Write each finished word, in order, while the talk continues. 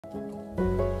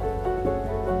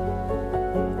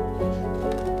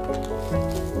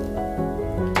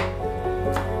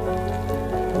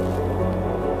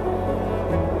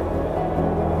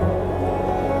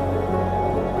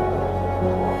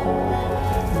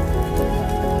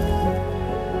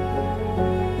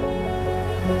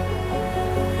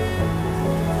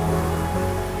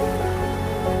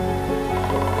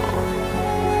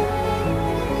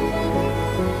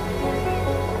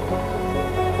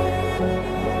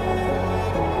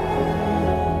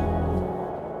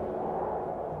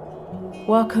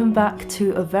Welcome back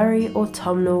to a very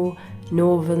autumnal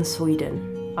northern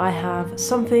Sweden. I have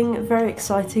something very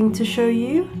exciting to show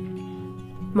you.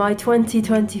 My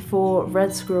 2024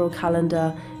 Red Squirrel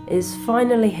calendar is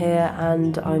finally here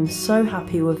and I'm so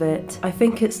happy with it. I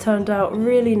think it's turned out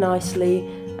really nicely,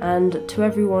 and to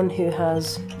everyone who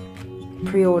has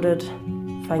pre-ordered,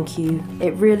 thank you.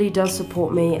 It really does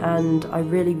support me and I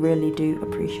really do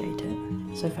appreciate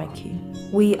it, so thank you.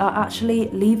 We are actually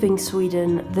leaving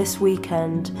Sweden this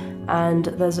weekend and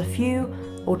there's a few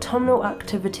autumnal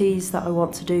activities that I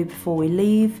want to do before we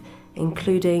leave,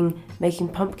 including making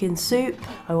pumpkin soup.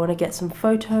 I want to get some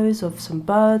photos of some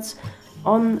birds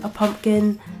on a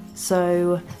pumpkin,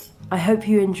 so I hope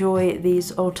you enjoy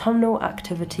these autumnal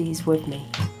activities with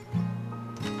me.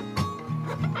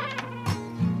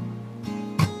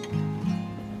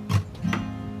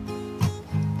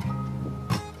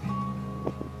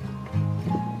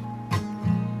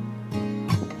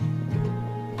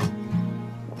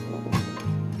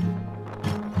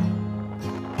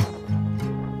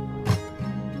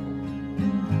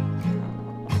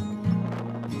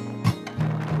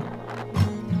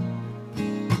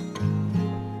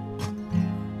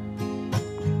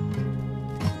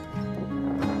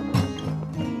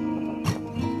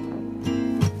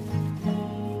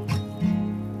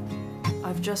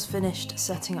 I've just finished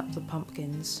setting up the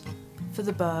pumpkins. For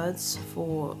the birds,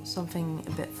 for something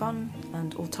a bit fun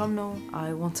and autumnal,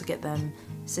 I want to get them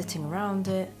sitting around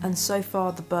it, and so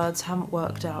far the birds haven't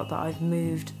worked out that I've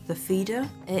moved the feeder.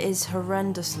 It is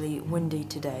horrendously windy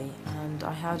today and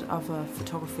I had other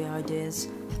photography ideas.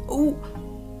 Oh!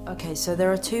 Okay, so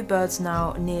there are two birds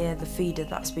now near the feeder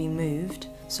that's been moved,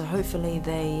 so hopefully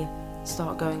they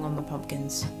start going on the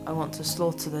pumpkins. I want to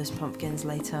slaughter those pumpkins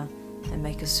later and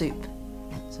make a soup.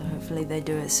 So hopefully they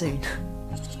do it soon.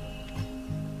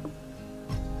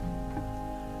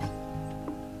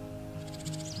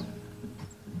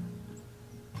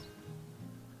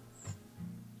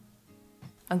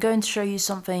 I'm going to show you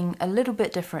something a little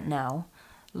bit different now.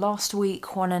 Last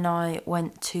week Juan and I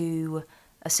went to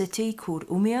a city called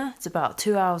Umeå. It's about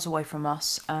 2 hours away from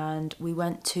us, and we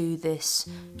went to this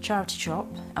charity shop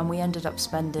and we ended up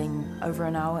spending over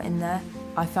an hour in there.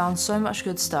 I found so much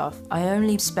good stuff. I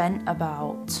only spent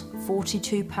about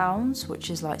 £42,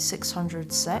 which is like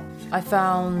 600 SEK. I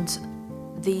found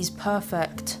these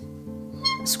perfect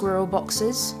squirrel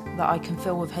boxes that I can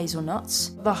fill with hazelnuts.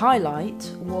 The highlight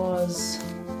was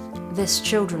this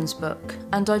children's book,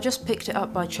 and I just picked it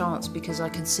up by chance because I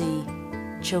could see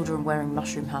children wearing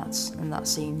mushroom hats and that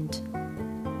seemed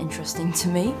interesting to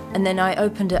me. And then I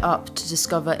opened it up to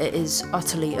discover it is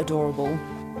utterly adorable.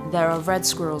 There are red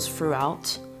squirrels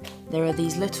throughout. There are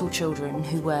these little children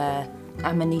who wear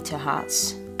amanita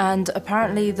hats, and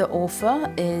apparently the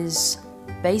author is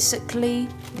basically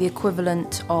the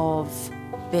equivalent of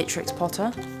Beatrix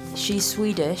Potter. She's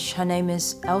Swedish, her name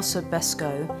is Elsa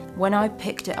Beskow. When I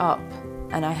picked it up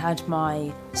and I had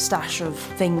my stash of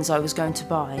things I was going to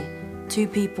buy, two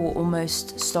people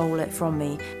almost stole it from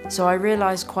me. So I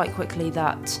realised quite quickly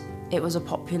that it was a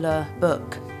popular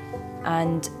book,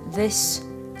 and this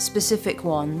specific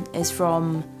one is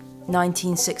from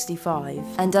 1965,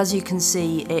 and as you can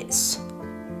see it's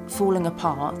falling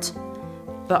apart,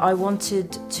 but I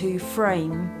wanted to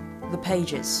frame the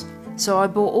pages. So I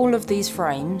bought all of these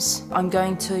frames. I'm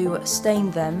going to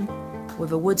stain them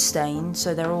with a wood stain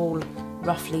so they're all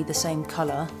roughly the same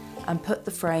colour, and put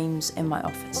the frames in my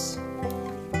office.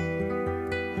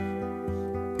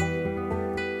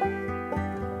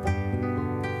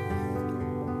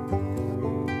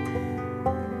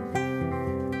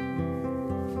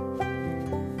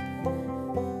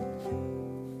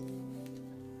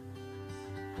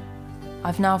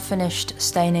 I've now finished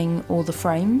staining all the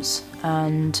frames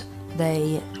and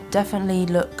they definitely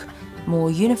look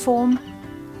more uniform,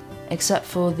 except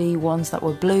for the ones that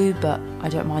were blue, but I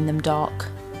don't mind them dark.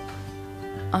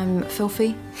 I'm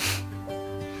filthy,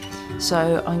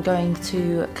 so I'm going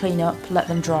to clean up, let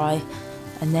them dry,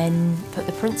 and then put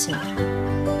the prints in.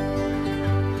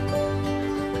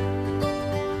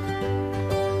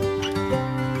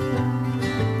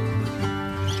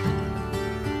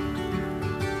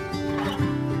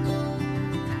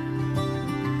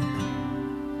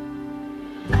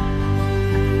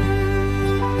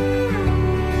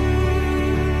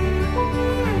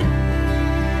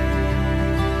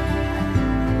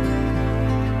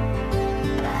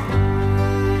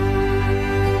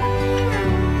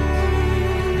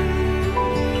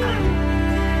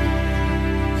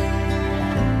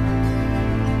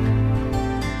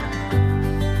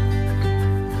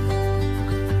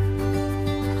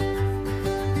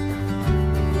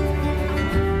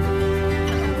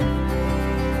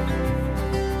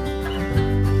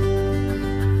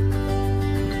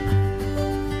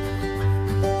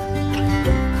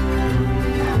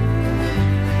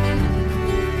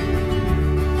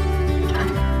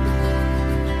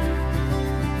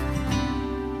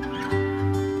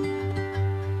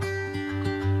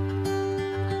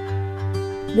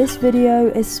 This video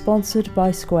is sponsored by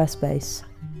Squarespace.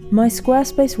 My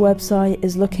Squarespace website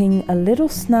is looking a little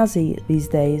snazzy these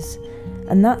days,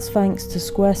 and that's thanks to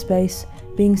Squarespace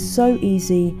being so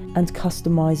easy and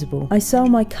customizable. I sell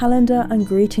my calendar and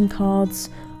greeting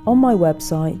cards on my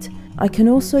website. I can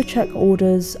also check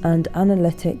orders and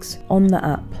analytics on the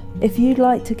app. If you'd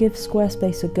like to give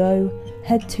Squarespace a go,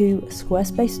 head to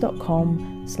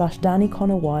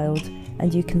squarespace.com/daniconnorwild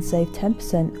and you can save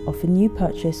 10% off a new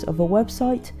purchase of a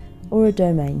website or a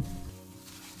domain.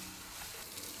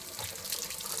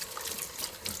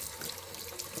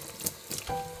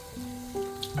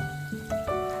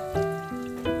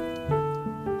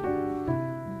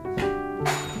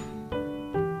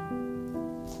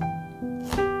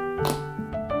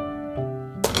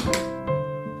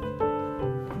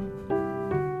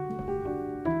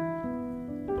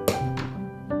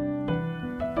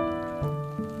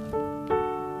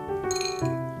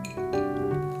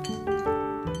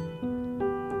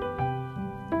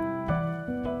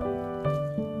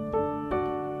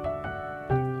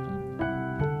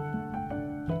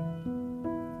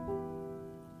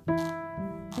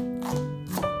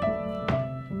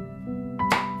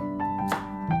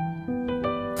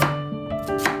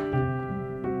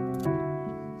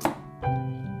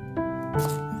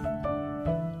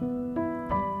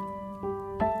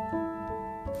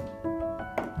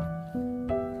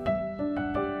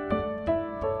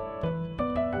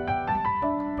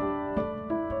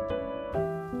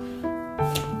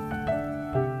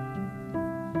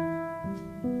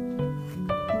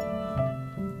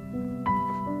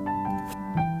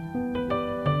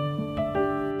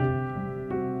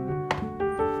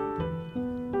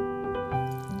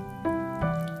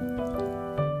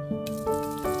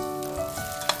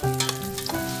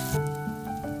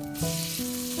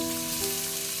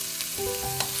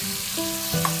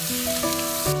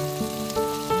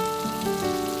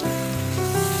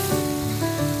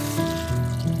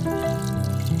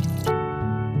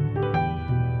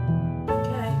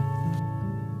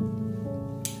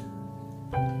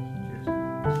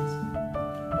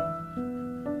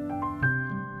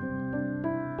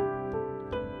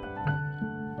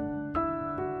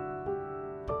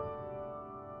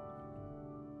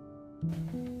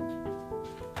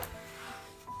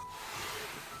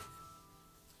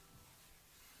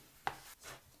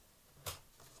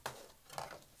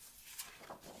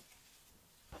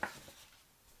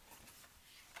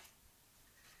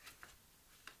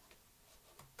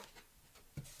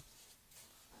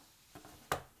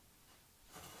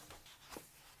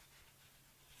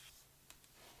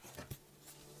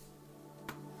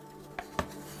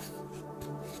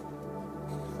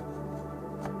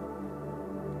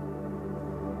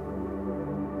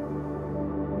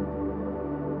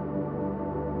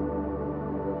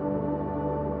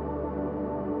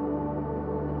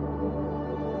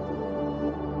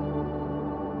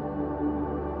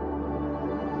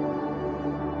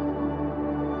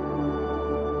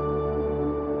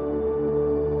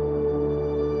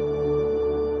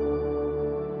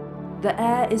 The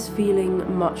air is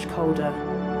feeling much colder.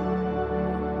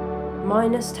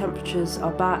 Minus temperatures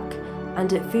are back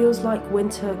and it feels like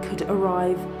winter could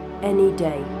arrive any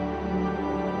day.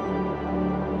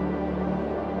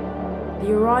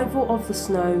 The arrival of the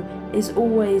snow is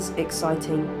always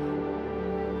exciting,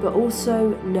 but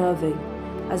also nerving,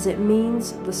 as it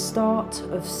means the start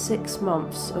of 6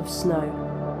 months of snow.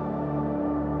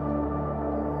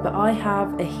 But I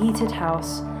have a heated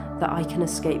house that I can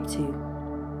escape to.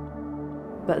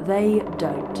 But they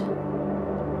don't.